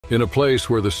In a place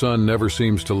where the sun never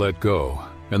seems to let go,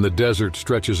 and the desert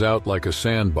stretches out like a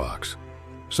sandbox,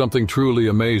 something truly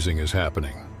amazing is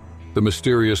happening. The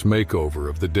mysterious makeover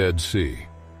of the Dead Sea.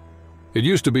 It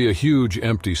used to be a huge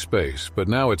empty space, but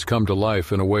now it's come to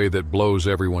life in a way that blows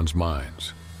everyone's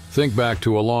minds. Think back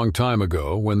to a long time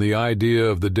ago when the idea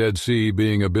of the Dead Sea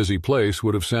being a busy place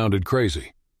would have sounded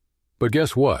crazy. But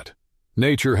guess what?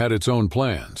 Nature had its own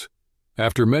plans.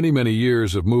 After many, many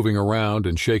years of moving around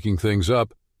and shaking things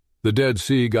up, the Dead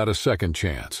Sea got a second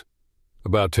chance.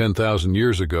 About 10,000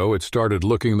 years ago, it started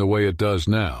looking the way it does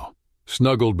now,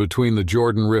 snuggled between the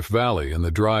Jordan Rift Valley and the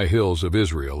dry hills of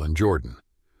Israel and Jordan.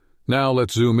 Now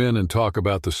let's zoom in and talk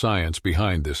about the science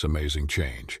behind this amazing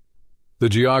change. The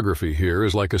geography here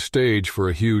is like a stage for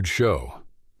a huge show.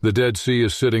 The Dead Sea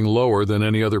is sitting lower than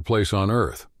any other place on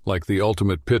Earth, like the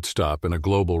ultimate pit stop in a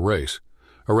global race,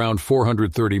 around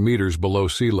 430 meters below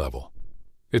sea level.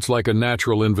 It's like a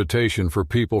natural invitation for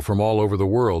people from all over the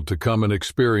world to come and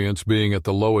experience being at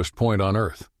the lowest point on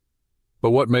Earth. But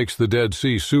what makes the Dead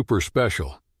Sea super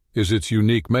special is its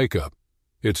unique makeup.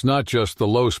 It's not just the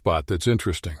low spot that's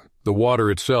interesting. The water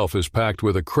itself is packed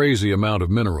with a crazy amount of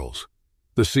minerals.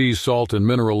 The sea's salt and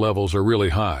mineral levels are really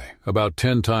high, about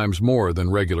 10 times more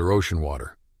than regular ocean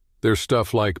water. There's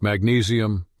stuff like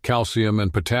magnesium, calcium,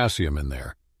 and potassium in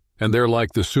there. And they're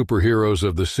like the superheroes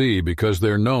of the sea because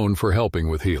they're known for helping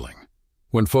with healing.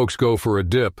 When folks go for a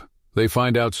dip, they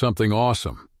find out something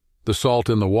awesome. The salt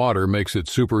in the water makes it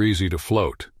super easy to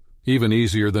float, even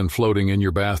easier than floating in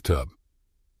your bathtub.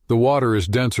 The water is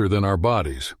denser than our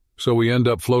bodies, so we end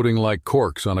up floating like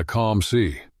corks on a calm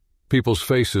sea. People's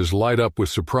faces light up with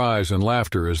surprise and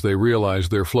laughter as they realize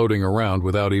they're floating around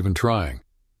without even trying.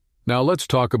 Now let's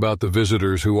talk about the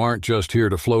visitors who aren't just here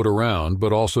to float around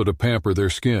but also to pamper their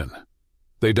skin.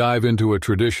 They dive into a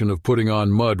tradition of putting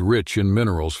on mud rich in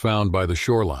minerals found by the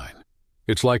shoreline.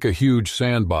 It's like a huge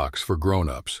sandbox for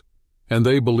grown-ups. And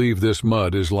they believe this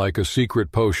mud is like a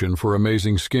secret potion for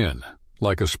amazing skin,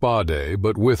 like a spa day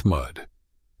but with mud.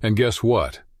 And guess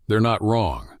what? They're not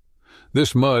wrong.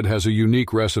 This mud has a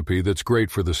unique recipe that's great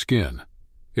for the skin.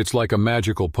 It's like a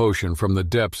magical potion from the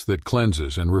depths that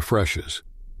cleanses and refreshes.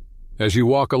 As you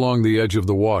walk along the edge of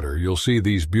the water, you'll see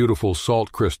these beautiful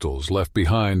salt crystals left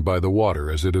behind by the water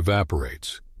as it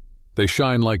evaporates. They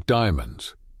shine like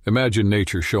diamonds. Imagine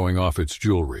nature showing off its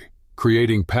jewelry,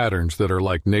 creating patterns that are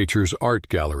like nature's art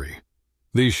gallery.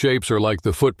 These shapes are like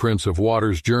the footprints of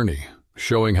water's journey,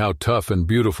 showing how tough and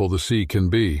beautiful the sea can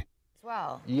be.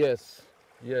 Wow. Yes.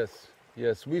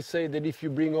 We say that if you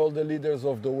bring all the leaders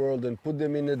of the world and put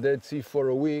them in the Dead Sea for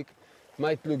a week, it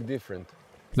might look different.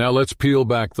 Now let's peel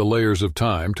back the layers of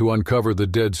time to uncover the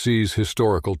Dead Sea's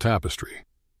historical tapestry.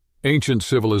 Ancient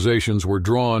civilizations were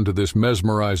drawn to this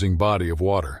mesmerizing body of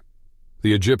water.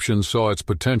 The Egyptians saw its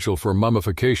potential for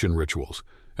mummification rituals,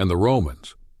 and the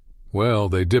Romans, well,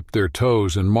 they dipped their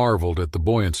toes and marveled at the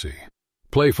buoyancy,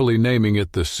 playfully naming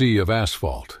it the Sea of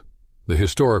Asphalt. The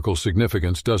historical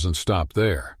significance doesn't stop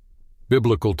there.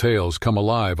 Biblical tales come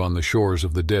alive on the shores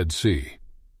of the Dead Sea.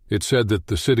 It's said that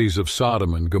the cities of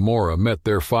Sodom and Gomorrah met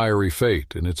their fiery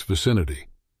fate in its vicinity.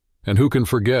 And who can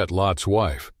forget Lot's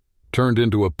wife, turned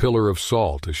into a pillar of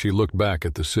salt as she looked back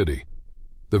at the city.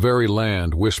 The very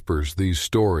land whispers these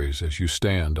stories as you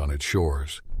stand on its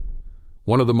shores.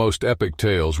 One of the most epic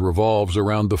tales revolves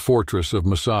around the fortress of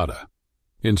Masada.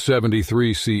 In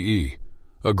 73 CE,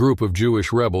 a group of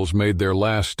Jewish rebels made their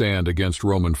last stand against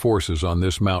Roman forces on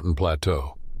this mountain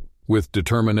plateau. With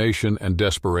determination and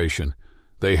desperation,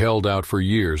 they held out for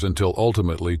years until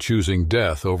ultimately choosing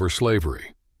death over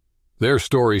slavery. Their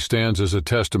story stands as a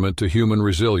testament to human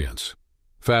resilience.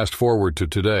 Fast forward to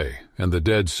today, and the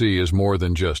Dead Sea is more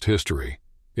than just history.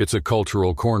 It's a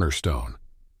cultural cornerstone.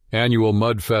 Annual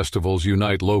mud festivals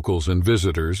unite locals and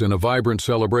visitors in a vibrant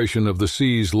celebration of the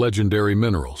sea's legendary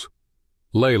minerals.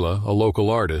 Layla, a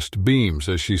local artist, beams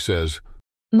as she says,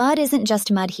 Mud isn't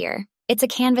just mud here. It's a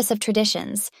canvas of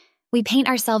traditions. We paint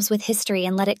ourselves with history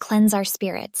and let it cleanse our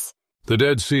spirits. The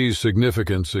Dead Sea's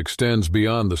significance extends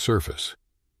beyond the surface.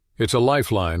 It's a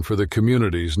lifeline for the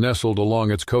communities nestled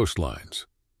along its coastlines.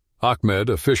 Ahmed,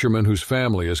 a fisherman whose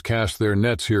family has cast their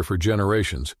nets here for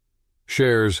generations,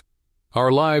 shares,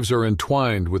 "Our lives are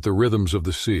entwined with the rhythms of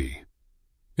the sea."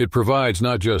 It provides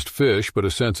not just fish, but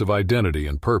a sense of identity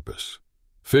and purpose.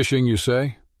 Fishing, you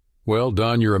say? Well,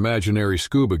 don your imaginary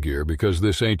scuba gear because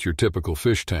this ain't your typical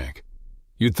fish tank.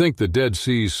 You'd think the Dead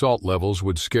Sea's salt levels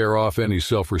would scare off any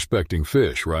self-respecting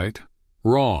fish, right?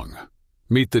 Wrong.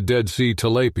 Meet the Dead Sea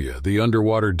tilapia, the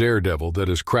underwater daredevil that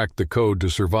has cracked the code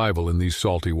to survival in these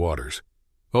salty waters.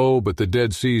 Oh, but the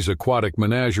Dead Sea's aquatic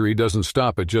menagerie doesn't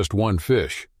stop at just one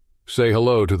fish. Say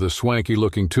hello to the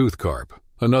swanky-looking tooth carp,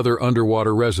 another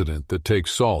underwater resident that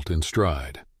takes salt in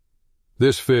stride.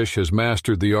 This fish has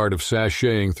mastered the art of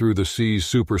sashaying through the sea's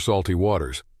super salty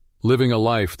waters, living a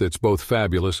life that's both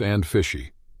fabulous and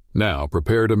fishy. Now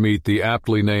prepare to meet the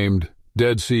aptly named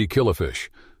Dead Sea Killifish,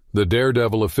 the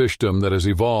daredevil of fishdom that has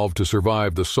evolved to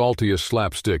survive the saltiest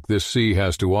slapstick this sea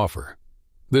has to offer.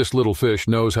 This little fish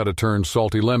knows how to turn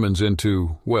salty lemons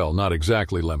into, well, not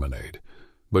exactly lemonade,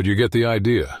 but you get the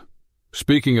idea.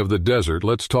 Speaking of the desert,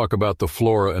 let's talk about the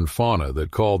flora and fauna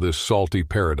that call this salty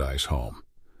paradise home.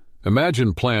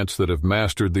 Imagine plants that have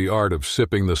mastered the art of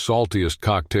sipping the saltiest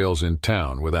cocktails in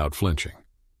town without flinching.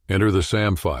 Enter the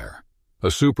samphire,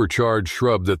 a supercharged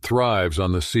shrub that thrives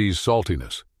on the sea's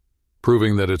saltiness,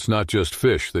 proving that it's not just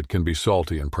fish that can be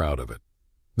salty and proud of it.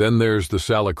 Then there's the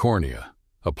salicornia,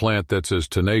 a plant that's as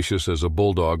tenacious as a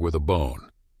bulldog with a bone.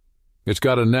 It's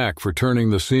got a knack for turning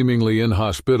the seemingly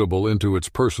inhospitable into its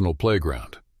personal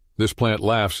playground. This plant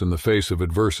laughs in the face of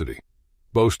adversity,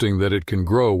 boasting that it can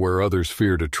grow where others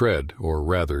fear to tread, or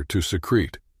rather, to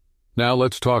secrete. Now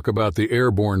let's talk about the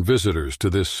airborne visitors to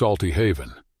this salty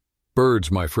haven.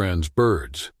 Birds, my friends,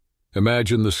 birds.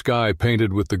 Imagine the sky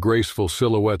painted with the graceful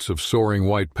silhouettes of soaring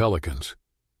white pelicans.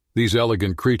 These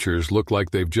elegant creatures look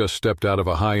like they've just stepped out of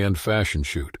a high-end fashion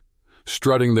shoot,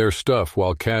 strutting their stuff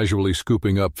while casually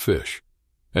scooping up fish.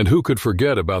 And who could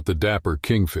forget about the dapper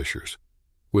kingfishers?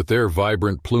 With their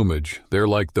vibrant plumage, they're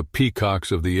like the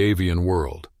peacocks of the avian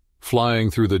world,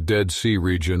 flying through the Dead Sea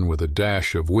region with a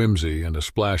dash of whimsy and a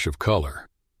splash of color.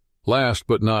 Last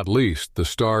but not least, the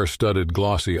star-studded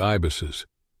glossy ibises.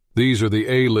 These are the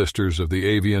A-listers of the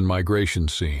avian migration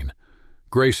scene,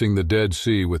 gracing the Dead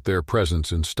Sea with their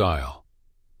presence and style.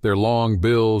 Their long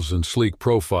bills and sleek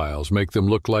profiles make them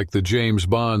look like the James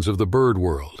Bonds of the bird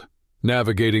world,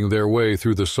 navigating their way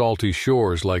through the salty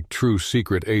shores like true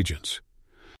secret agents.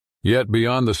 Yet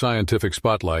beyond the scientific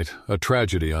spotlight, a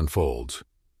tragedy unfolds.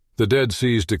 The Dead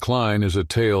Sea's decline is a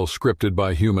tale scripted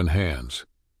by human hands.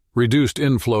 Reduced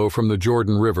inflow from the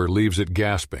Jordan River leaves it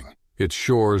gasping, its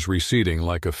shores receding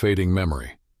like a fading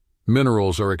memory.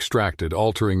 Minerals are extracted,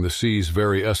 altering the sea's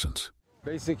very essence.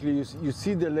 Basically, you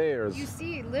see the layers. You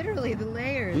see literally the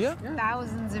layers. Yeah.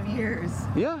 Thousands of years.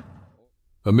 Yeah.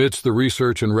 Amidst the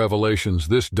research and revelations,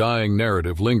 this dying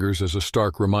narrative lingers as a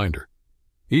stark reminder.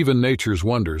 Even nature's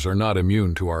wonders are not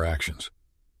immune to our actions.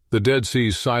 The Dead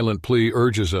Sea's silent plea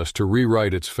urges us to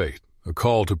rewrite its fate, a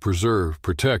call to preserve,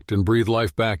 protect, and breathe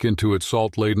life back into its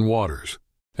salt-laden waters.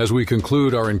 As we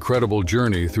conclude our incredible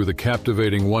journey through the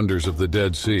captivating wonders of the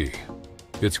Dead Sea,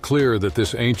 it's clear that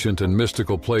this ancient and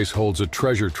mystical place holds a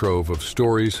treasure trove of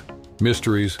stories,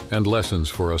 mysteries, and lessons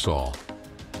for us all.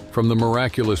 From the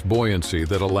miraculous buoyancy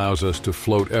that allows us to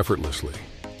float effortlessly,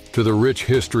 to the rich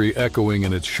history echoing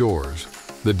in its shores,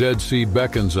 the Dead Sea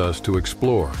beckons us to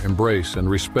explore, embrace, and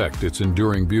respect its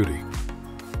enduring beauty.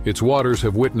 Its waters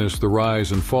have witnessed the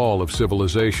rise and fall of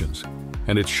civilizations,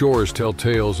 and its shores tell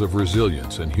tales of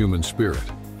resilience and human spirit.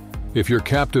 If you're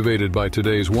captivated by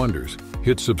today's wonders,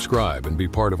 hit subscribe and be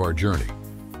part of our journey.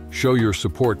 Show your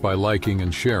support by liking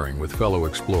and sharing with fellow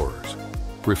explorers.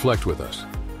 Reflect with us.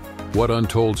 What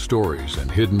untold stories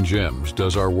and hidden gems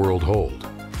does our world hold?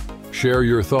 Share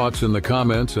your thoughts in the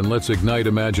comments and let's ignite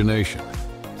imagination.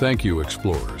 Thank you,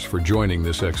 explorers, for joining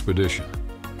this expedition.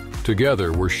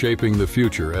 Together, we're shaping the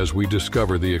future as we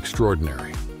discover the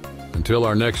extraordinary. Until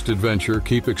our next adventure,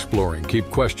 keep exploring, keep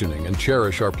questioning, and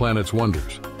cherish our planet's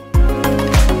wonders.